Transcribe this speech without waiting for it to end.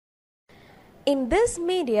In this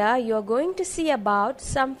media, you are going to see about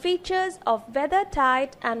some features of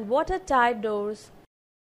weather-tight and watertight doors.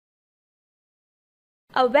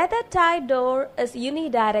 A weather-tight door is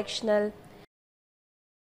unidirectional.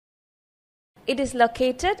 It is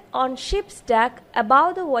located on ship's deck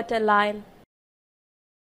above the waterline.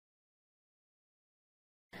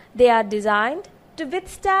 They are designed to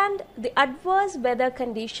withstand the adverse weather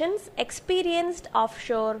conditions experienced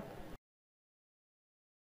offshore.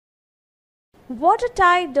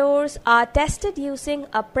 Watertight doors are tested using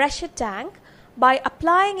a pressure tank by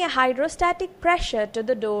applying a hydrostatic pressure to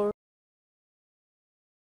the door.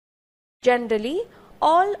 Generally,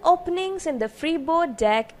 all openings in the freeboard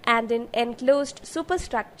deck and in enclosed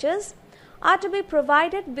superstructures are to be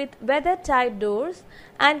provided with weather-tight doors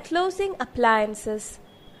and closing appliances.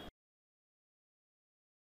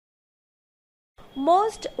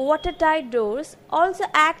 Most watertight doors also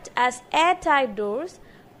act as airtight doors,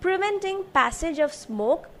 preventing passage of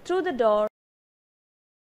smoke through the door.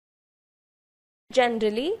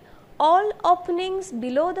 Generally, all openings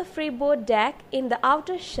below the freeboard deck in the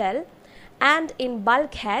outer shell and in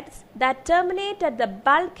bulkheads that terminate at the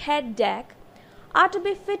bulkhead deck are to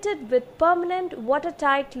be fitted with permanent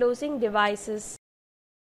watertight closing devices.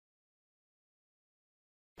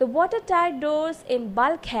 The watertight doors in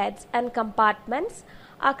bulkheads and compartments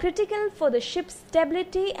are critical for the ship's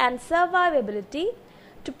stability and survivability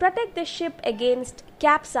to protect the ship against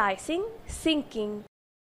capsizing, sinking.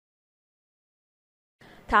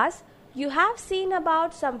 Thus, you have seen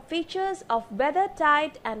about some features of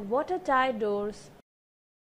weather-tight and watertight doors.